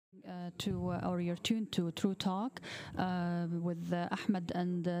Or you're tuned to True Talk with Ahmed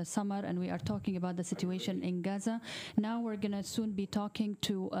and Samar, and we are talking about the situation in Gaza. Now we're going to soon be talking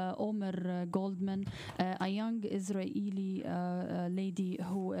to Omer Goldman, a young Israeli lady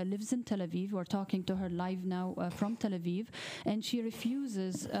who lives in Tel Aviv. We're talking to her live now from Tel Aviv, and she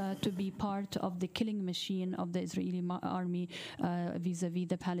refuses to be part of the killing machine of the Israeli army vis-a-vis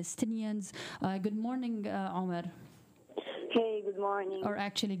the Palestinians. Good morning, Omer. Hey, good morning. Or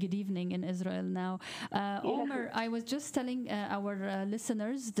actually, good evening in Israel now. Omer, I was just telling our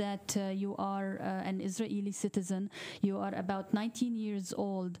listeners that you are an Israeli citizen. You are about 19 years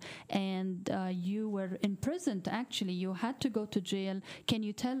old, and you were imprisoned, actually. You had to go to jail. Can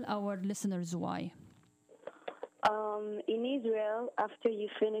you tell our listeners why? In Israel, after you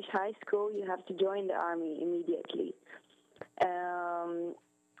finish high school, you have to join the army immediately.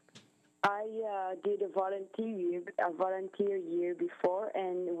 I did a volunteer year before,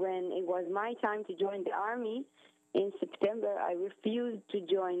 and when it was my time to join the army in September, I refused to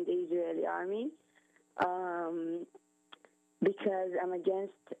join the Israeli army because I'm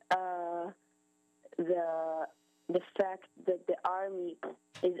against the fact that the army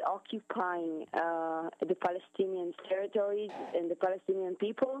is occupying the Palestinian territories and the Palestinian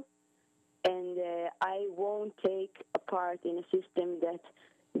people, and I won't take a part in a system that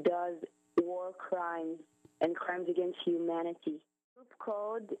does war crimes and crimes against humanity. It's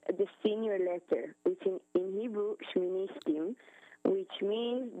called the senior letter, which in Hebrew, shministim, which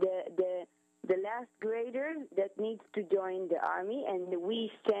means the last grader that needs to join the army, and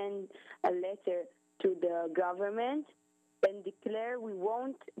we send a letter to the government and declare we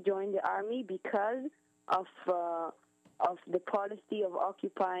won't join the army because of the policy of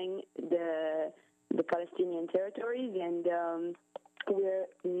occupying the Palestinian territories, and we're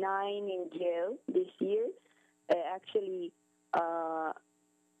 9 in jail this year. Actually,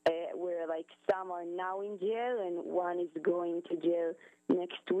 we're like some are now in jail, and one is going to jail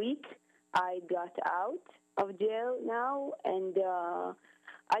next week. I got out of jail now, and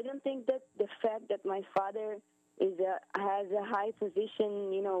I don't think that the fact that my father has a high position,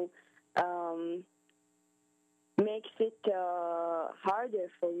 makes it harder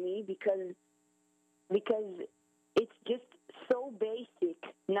for me because it's just so basic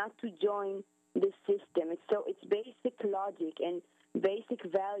not to join the system. It's basic logic and basic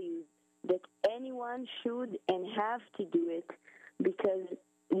values that anyone should and have to do it, because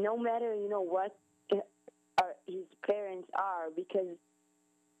no matter what his parents are, because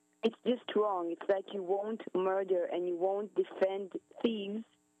it's just wrong. It's like you won't murder and you won't defend thieves.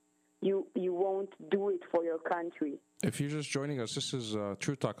 You won't do it for your country. If you're just joining us, this is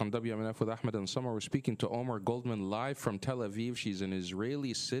True Talk on WMNF with Ahmed and Samar. We're speaking to Omer Goldman live from Tel Aviv. She's an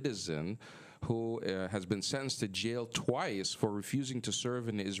Israeli citizen who has been sentenced to jail twice for refusing to serve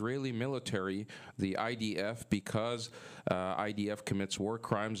in the Israeli military, the IDF, because IDF commits war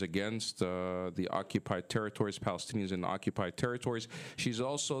crimes against the occupied territories, Palestinians in the occupied territories. She's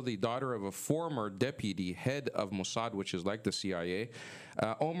also the daughter of a former deputy head of Mossad, which is like the CIA.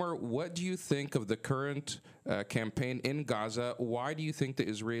 Omer, what do you think of the current campaign in Gaza? Why do you think the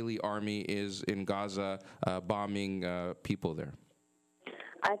Israeli army is in Gaza bombing people there?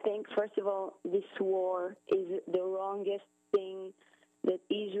 I think, first of all, this war is the wrongest thing that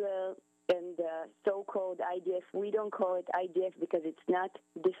Israel and the so-called IDF, we don't call it IDF because it's not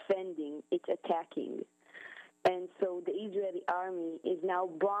defending, it's attacking. And so the Israeli army is now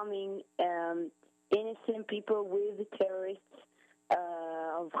bombing innocent people with terrorists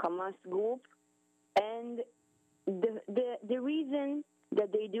of Hamas group. And the reason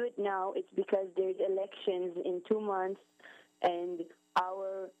that they do it now is because there's elections in 2 months, and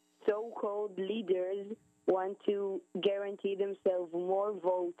our so-called leaders want to guarantee themselves more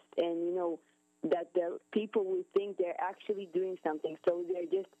votes, and that the people will think they're actually doing something. So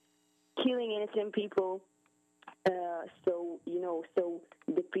they're just killing innocent people, so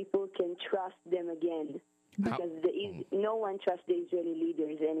the people can trust them again. Because no one trusts the Israeli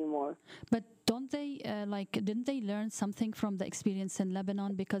leaders anymore. But don't they, didn't they learn something from the experience in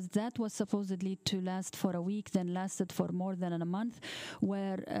Lebanon? Because that was supposedly to last for a week, then lasted for more than a month,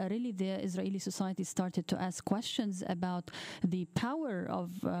 where really the Israeli society started to ask questions about the power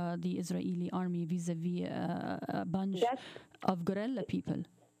of the Israeli army vis-a-vis a bunch of guerrilla people.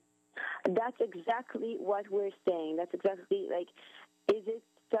 That's exactly what we're saying. That's exactly, is it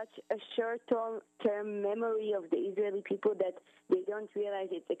such a short-term memory of the Israeli people that they don't realize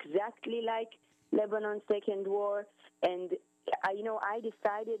it's exactly like Lebanon's second war? And I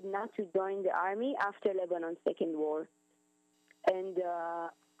decided not to join the army after Lebanon's second war, and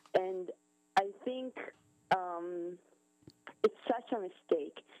I think it's such a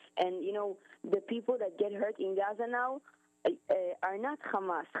mistake. And, you know, the people that get hurt in Gaza now are not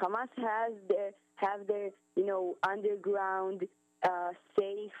Hamas. Hamas have their you know, underground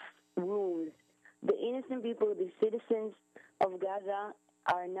safe rooms. The innocent people, the citizens of Gaza,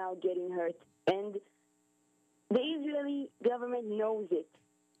 are now getting hurt, and the Israeli government knows it.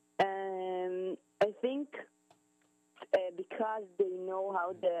 I think because they know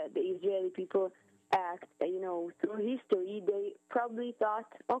how the Israeli people act, you know, through history, they probably thought,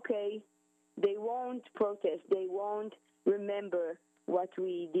 okay, they won't protest, they won't remember what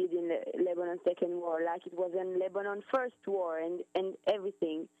we did in the Lebanon Second War, like it was in Lebanon First War and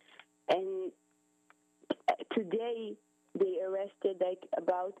everything. And today they arrested like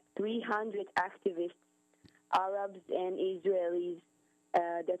about 300 activists, Arabs and Israelis,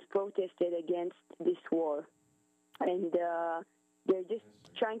 that protested against this war. And they're just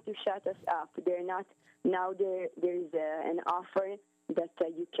trying to shut us up. They're not. Now there's an offer that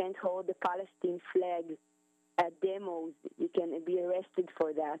you can't hold the Palestine flag at demos. You can be arrested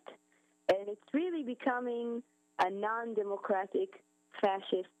for that. And it's really becoming a non-democratic,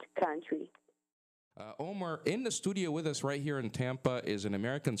 fascist country. Omer, in the studio with us right here in Tampa is an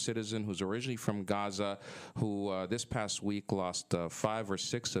American citizen who's originally from Gaza, who this past week lost 5 or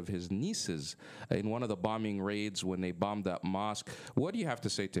 6 of his nieces in one of the bombing raids when they bombed that mosque. What do you have to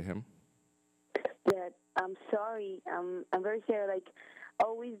say to him? That I'm sorry. I'm very sorry. Like,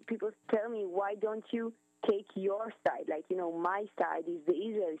 always people tell me, why don't you take your side? Like, you know, my side is the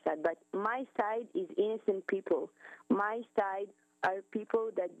Israeli side, but my side is innocent people. My side are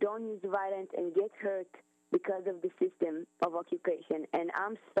people that don't use violence and get hurt because of the system of occupation. And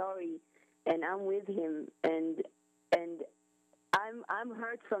I'm sorry, and I'm with him, and I'm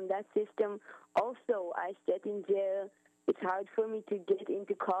hurt from that system. Also, I sat in jail. It's hard for me to get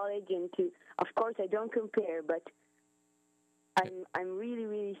into college, and of course, I don't compare, but I'm really,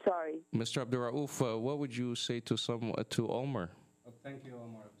 really sorry. Mr. Abdurraouf, what would you say to Omer? Thank you,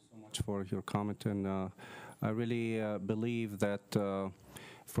 Omar, so much for your comment. And I really believe that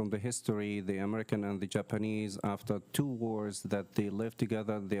from the history, the American and the Japanese, after 2 wars that they live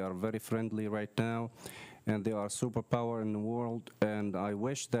together, they are very friendly right now, and they are superpower in the world. And I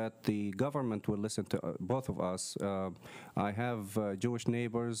wish that the government will listen to both of us. I have Jewish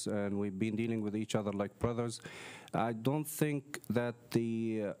neighbors, and we've been dealing with each other like brothers. I don't think that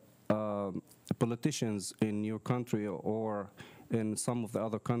the politicians in your country or in some of the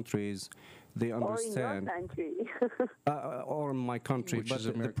other countries, they understand. Or in your country. Or in my country. Which but is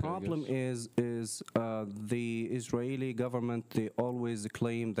America, the problem is the Israeli government, they always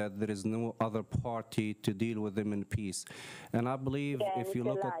claim that there is no other party to deal with them in peace. And I believe if you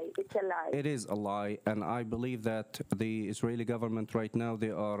look at it's a lie. It is a lie, and I believe that the Israeli government right now,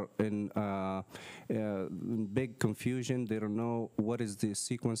 they are in big confusion. They don't know what is the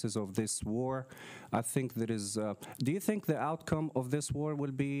sequences of this war. I think there is. Do you think the outcome of this war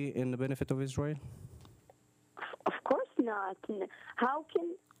will be in the benefit of Israel? Of course not. How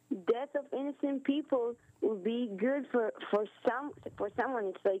can death of innocent people will be good for someone?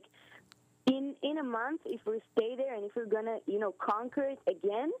 It's like in a month, if we stay there and if we're gonna conquer it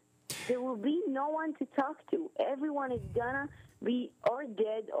again, there will be no one to talk to. Everyone is gonna be or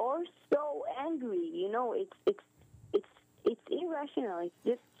dead or so angry. It's irrational. It's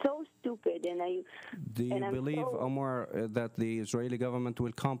just so stupid. Do you believe, Omar, that the Israeli government will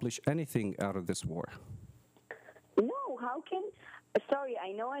accomplish anything out of this war? No. How can? Sorry,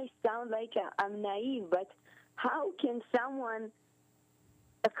 I know I sound like I'm naive, but how can someone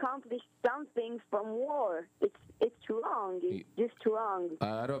accomplish something from war? It's wrong. It's just wrong.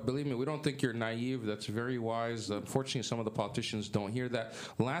 I don't believe me. We don't think you're naive. That's very wise. Unfortunately, some of the politicians don't hear that.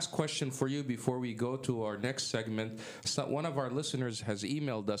 Last question for you before we go to our next segment. So one of our listeners has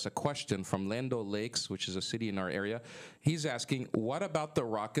emailed us a question from Lando Lakes, which is a city in our area. He's asking, what about the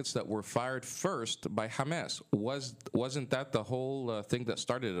rockets that were fired first by Hamas? Wasn't that the whole thing that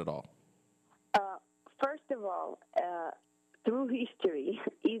started it all? First of all, through history,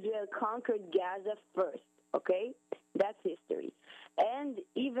 Israel conquered Gaza first. Okay, that's history, and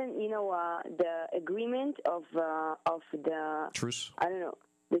even the agreement of the truce. I don't know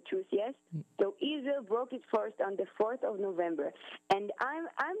the truce. Yes. So Israel broke it first on the 4th of November, and I'm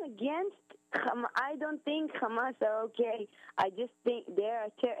against. I don't think Hamas are okay. I just think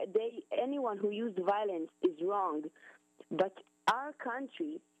anyone who used violence is wrong, but our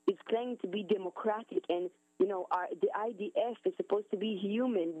country is claiming to be democratic, and the IDF is supposed to be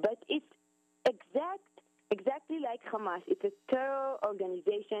human, but it's exactly like Hamas. It's a terror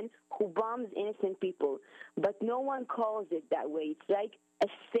organization who bombs innocent people, but no one calls it that way. It's like a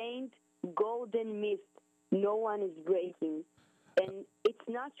saint golden myth no one is breaking. And it's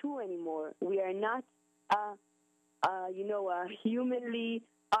not true anymore. We are not a humanly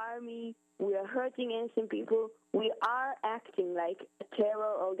army. We are hurting innocent people. We are acting like a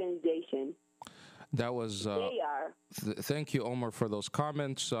terror organization. That was. They are. Thank you, Omer, for those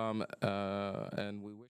comments. And we wish.